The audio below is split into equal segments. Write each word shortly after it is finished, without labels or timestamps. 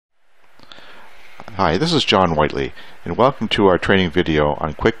Hi, this is John Whiteley, and welcome to our training video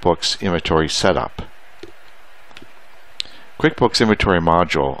on QuickBooks Inventory Setup. QuickBooks Inventory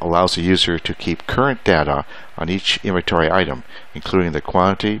module allows the user to keep current data on each inventory item, including the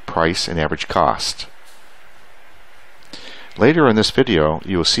quantity, price, and average cost. Later in this video,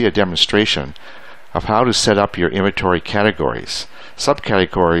 you will see a demonstration of how to set up your inventory categories,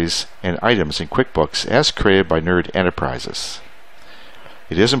 subcategories, and items in QuickBooks as created by Nerd Enterprises.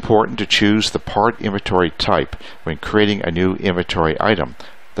 It is important to choose the part inventory type when creating a new inventory item.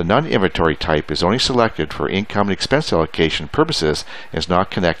 The non-inventory type is only selected for income and expense allocation purposes and is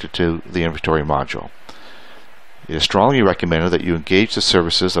not connected to the inventory module. It is strongly recommended that you engage the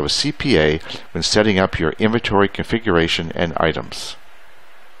services of a CPA when setting up your inventory configuration and items.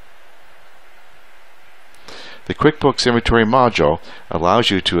 The QuickBooks Inventory module allows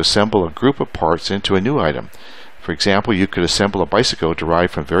you to assemble a group of parts into a new item. For example, you could assemble a bicycle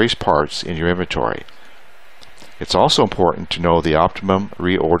derived from various parts in your inventory. It's also important to know the optimum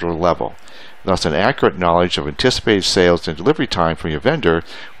reorder level. Thus, an accurate knowledge of anticipated sales and delivery time from your vendor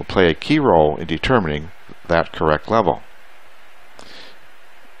will play a key role in determining that correct level.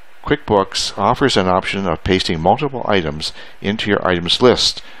 QuickBooks offers an option of pasting multiple items into your items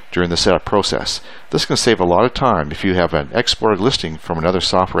list during the setup process. This can save a lot of time if you have an exported listing from another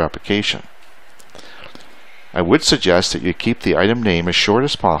software application. I would suggest that you keep the item name as short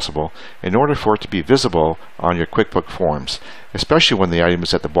as possible in order for it to be visible on your QuickBooks forms, especially when the item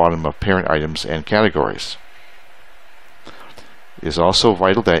is at the bottom of parent items and categories. It is also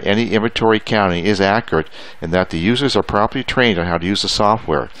vital that any inventory counting is accurate and that the users are properly trained on how to use the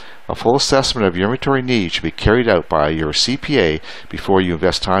software. A full assessment of your inventory needs should be carried out by your CPA before you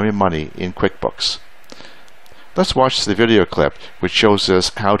invest time and money in QuickBooks. Let's watch the video clip which shows us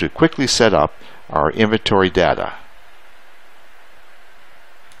how to quickly set up our inventory data.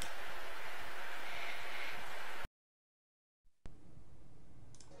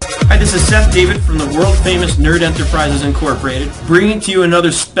 Hi, this is Seth David from the world-famous Nerd Enterprises Incorporated, bringing to you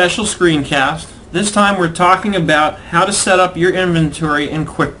another special screencast. This time we're talking about how to set up your inventory in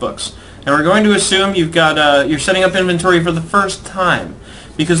QuickBooks. And we're going to assume you're setting up inventory for the first time.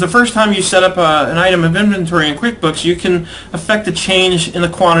 Because the first time you set up an item of inventory in QuickBooks, you can affect a change in the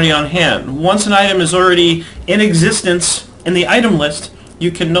quantity on hand. Once an item is already in existence in the item list,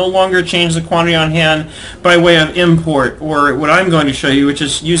 you can no longer change the quantity on hand by way of import, or what I'm going to show you, which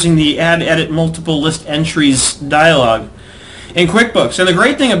is using the Add, Edit, Multiple List Entries dialog in QuickBooks. And the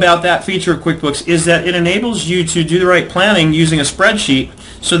great thing about that feature of QuickBooks is that it enables you to do the right planning using a spreadsheet,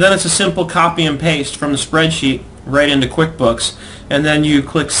 so then it's a simple copy and paste from the spreadsheet right into QuickBooks, and then you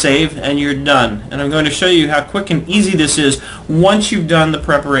click Save and you're done. And I'm going to show you how quick and easy this is once you've done the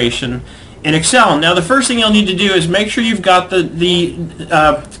preparation in Excel. Now the first thing you'll need to do is make sure you've got the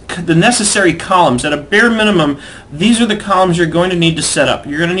necessary columns. At a bare minimum, these are the columns you're going to need to set up.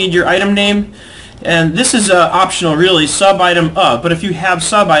 You're going to need your item name, and this is optional really, sub-item of, but if you have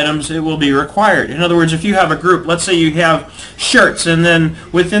sub-items it will be required. In other words, if you have a group, let's say you have shirts, and then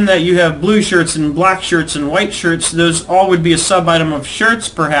within that you have blue shirts and black shirts and white shirts, those all would be a sub-item of shirts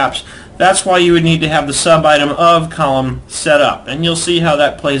perhaps. That's why you would need to have the sub-item of column set up, and you'll see how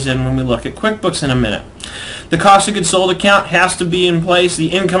that plays in when we look at QuickBooks in a minute. The cost of goods sold account has to be in place, the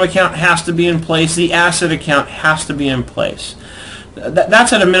income account has to be in place, the asset account has to be in place.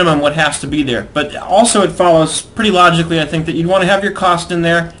 That's at a minimum what has to be there, but also it follows pretty logically, I think, that you'd want to have your cost in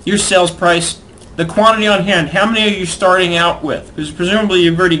there, your sales price, the quantity on hand. How many are you starting out with? Because presumably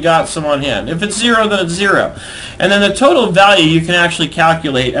you've already got some on hand. If it's zero, then it's zero. And then the total value you can actually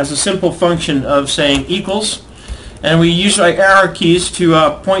calculate as a simple function of saying equals, and we use our arrow keys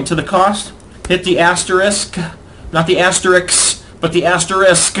to point to the cost, hit the asterisk, not the asterisks, but the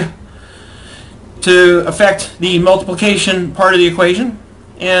asterisk, to affect the multiplication part of the equation,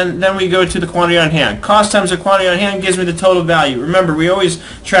 and then we go to the quantity on hand. Cost times the quantity on hand gives me the total value. Remember, we always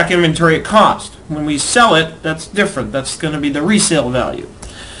track inventory at cost. When we sell it, that's different. That's going to be the resale value.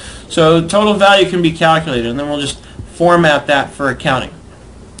 So total value can be calculated, and then we'll just format that for accounting.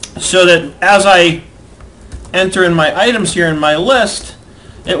 So that as I enter in my items here in my list,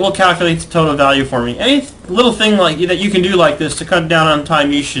 it will calculate the total value for me. Any little thing like that you can do like this to cut down on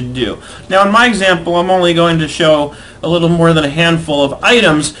time, you should do. Now in my example, I'm only going to show a little more than a handful of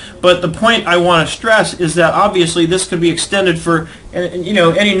items, but the point I want to stress is that obviously this could be extended for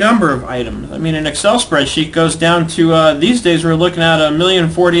any number of items. I mean, an Excel spreadsheet goes down to these days we're looking at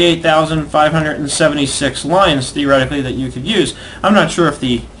 1,048,576 lines theoretically that you could use. I'm not sure if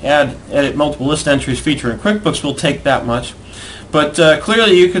the Add, Edit, Multiple List Entries feature in QuickBooks will take that much. But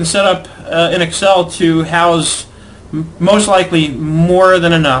clearly you can set up in Excel to house most likely more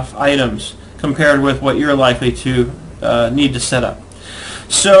than enough items. compared with what you're likely to need to set up.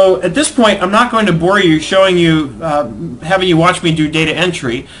 So at this point, I'm not going to bore you showing you, having you watch me do data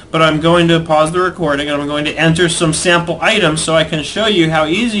entry, but I'm going to pause the recording and I'm going to enter some sample items so I can show you how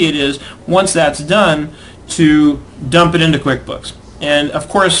easy it is, once that's done, to dump it into QuickBooks. And of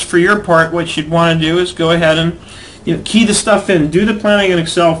course, for your part, what you'd want to do is go ahead and key the stuff in. Do the planning in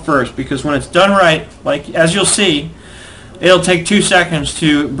Excel first, because when it's done right, like as you'll see, it'll take 2 seconds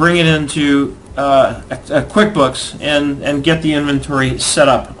to bring it into QuickBooks and get the inventory set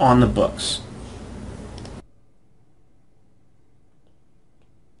up on the books.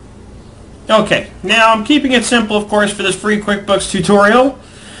 Okay, now I'm keeping it simple, of course, for this free QuickBooks tutorial.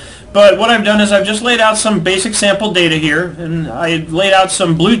 But what I've done is I've just laid out some basic sample data here, and I laid out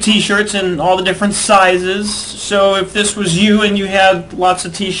some blue t-shirts in all the different sizes. So if this was you and you had lots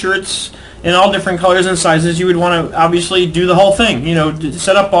of t-shirts in all different colors and sizes, you would want to obviously do the whole thing.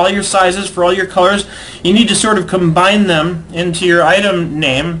 Set up all your sizes for all your colors. You need to sort of combine them into your item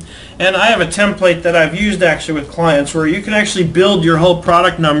name. And I have a template that I've used actually with clients where you can actually build your whole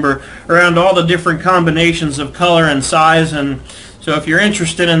product number around all the different combinations of color and size. And so if you're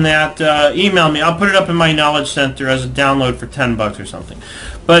interested in that, email me. I'll put it up in my Knowledge Center as a download for $10 or something.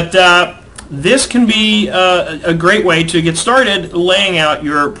 But this can be a great way to get started laying out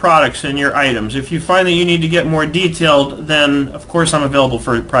your products and your items. If you find that you need to get more detailed, then of course I'm available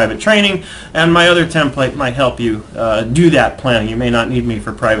for private training, and my other template might help you do that planning. You may not need me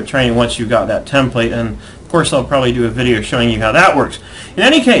for private training once you've got that template, and of course I'll probably do a video showing you how that works. In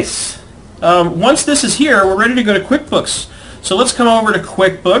any case, once this is here, we're ready to go to QuickBooks. So let's come over to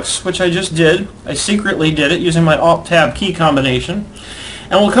QuickBooks, which I just did. I secretly did it using my Alt-Tab key combination.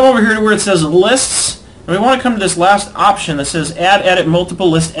 And we'll come over here to where it says Lists, and we want to come to this last option that says Add, Edit Multiple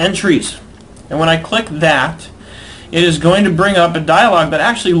List Entries. And when I click that, it is going to bring up a dialog that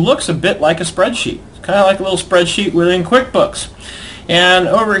actually looks a bit like a spreadsheet. It's kind of like a little spreadsheet within QuickBooks. And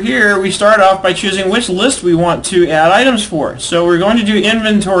over here, we start off by choosing which list we want to add items for. So we're going to do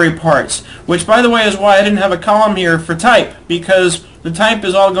inventory parts, which by the way is why I didn't have a column here for type, because the type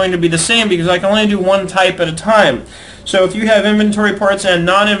is all going to be the same because I can only do one type at a time. So if you have inventory parts and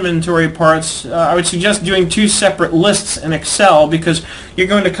non-inventory parts, I would suggest doing 2 separate lists in Excel because you're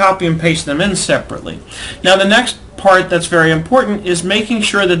going to copy and paste them in separately. Now the next part that's very important is making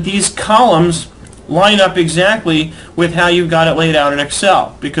sure that these columns line up exactly with how you've got it laid out in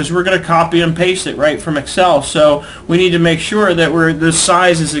Excel, because we're going to copy and paste it right from Excel. So we need to make sure that the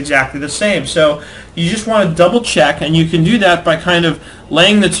size is exactly the same. So you just want to double check, and you can do that by kind of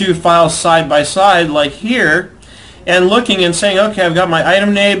laying the 2 files side by side like here, and looking and saying, okay, I've got my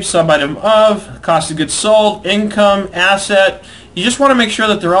item name, sub-item of, cost of goods sold, income, asset. You just want to make sure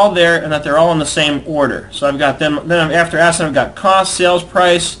that they're all there and that they're all in the same order. So I've got them, then after asset I've got cost, sales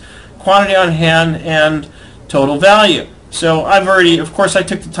price, quantity on hand, and total value. So I've already, of course I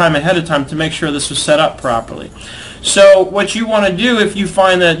took the time ahead of time to make sure this was set up properly. So what you want to do if you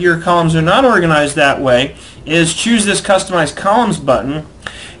find that your columns are not organized that way is choose this Customize Columns button,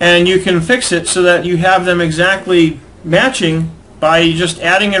 and you can fix it so that you have them exactly matching by just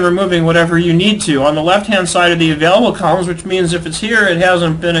adding and removing whatever you need to. On the left-hand side are the available columns, which means if it's here, it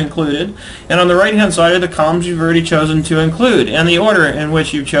hasn't been included. And on the right-hand side are the columns you've already chosen to include and the order in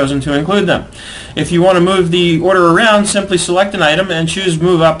which you've chosen to include them. If you want to move the order around, simply select an item and choose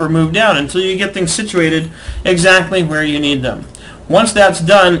Move Up or Move Down until you get things situated exactly where you need them. Once that's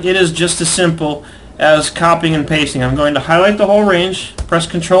done, it is just as simple as copying and pasting. I'm going to highlight the whole range, press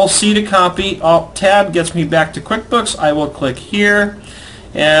Control-C to copy, Alt-Tab gets me back to QuickBooks. I will click here,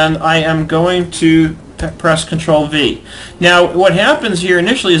 and I am going to press Control-V. Now what happens here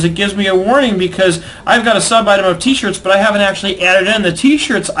initially is it gives me a warning because I've got a sub-item of t-shirts, but I haven't actually added in the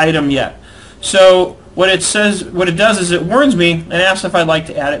t-shirts item yet. So what it does is it warns me and asks if I'd like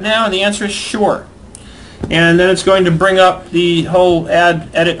to add it now, and the answer is sure. And then it's going to bring up the whole Add,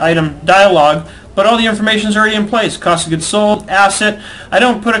 Edit Item dialog. But all the information is already in place. Cost of goods sold, asset. I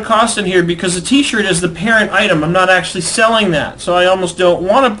don't put a cost in here because the t-shirt is the parent item. I'm not actually selling that. So I almost don't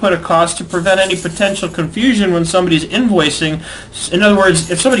want to put a cost to prevent any potential confusion when somebody's invoicing. In other words,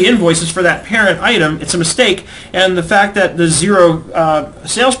 if somebody invoices for that parent item, it's a mistake. And the fact that the 0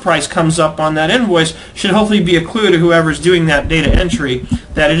 sales price comes up on that invoice should hopefully be a clue to whoever's doing that data entry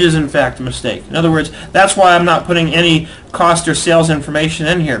that it is in fact a mistake. In other words, that's why I'm not putting any cost or sales information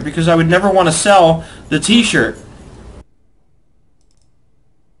in here, because I would never want to sell the t-shirt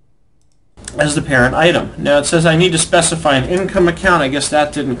as the parent item. Now it says I need to specify an income account. I guess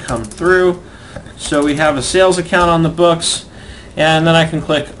that didn't come through. So we have a sales account on the books, and then I can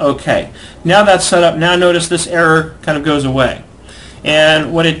click OK. Now that's set up. Now notice this error kind of goes away.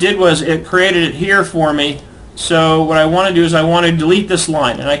 And what it did was it created it here for me. So what I want to do is I want to delete this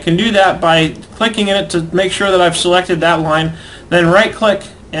line, and I can do that by clicking in it to make sure that I've selected that line, then right click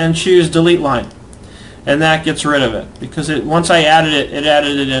and choose delete line, and that gets rid of it because once I added it, it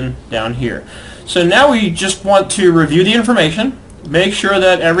added it in down here. So now we just want to review the information, make sure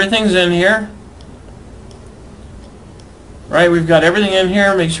that everything's in here. Right, we've got everything in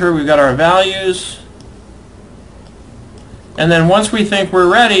here, make sure we've got our values. And then once we think we're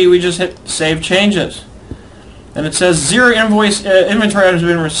ready, we just hit Save Changes. And it says 0 inventory items have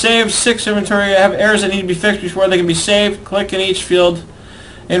been saved, 6 inventory have errors that need to be fixed before they can be saved. Click in each field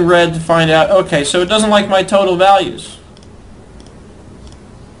in red to find out. Okay, so it doesn't like my total values.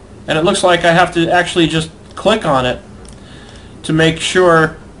 And it looks like I have to actually just click on it to make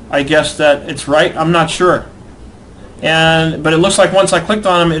sure, I guess, that it's right. I'm not sure. But it looks like once I clicked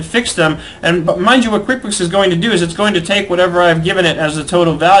on them, it fixed them. But mind you, what QuickBooks is going to do is it's going to take whatever I've given it as the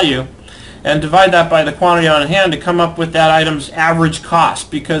total value and divide that by the quantity on hand to come up with that item's average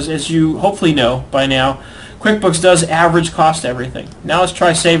cost. Because as you hopefully know by now, QuickBooks does average cost everything. Now let's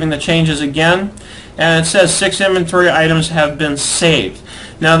try saving the changes again. And it says 6 inventory items have been saved.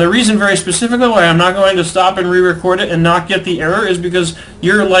 Now the reason very specifically why I'm not going to stop and re-record it and not get the error is because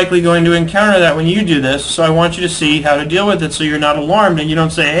you're likely going to encounter that when you do this, so I want you to see how to deal with it so you're not alarmed and you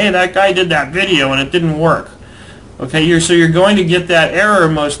don't say, hey, that guy did that video and it didn't work. Okay, so you're going to get that error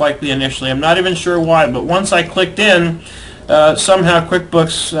most likely initially. I'm not even sure why, but once I clicked in, somehow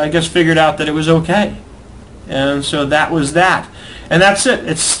QuickBooks, I guess, figured out that it was okay. And so that was that. And that's it.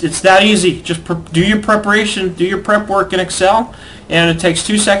 It's that easy. Just do your preparation, do your prep work in Excel, and it takes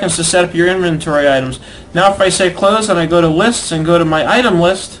 2 seconds to set up your inventory items. Now if I say close and I go to lists and go to my item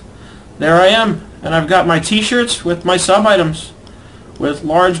list, there I am. And I've got my t-shirts with my sub-items with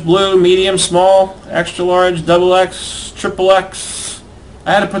large, blue, medium, small, extra large, double X, triple X.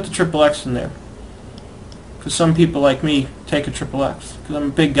 I had to put the triple X in there because some people like me take a triple X because I'm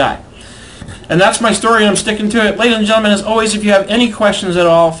a big guy. And that's my story, and I'm sticking to it. Ladies and gentlemen, as always, if you have any questions at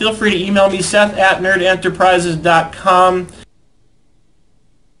all, feel free to email me, Seth@nerdenterprises.com.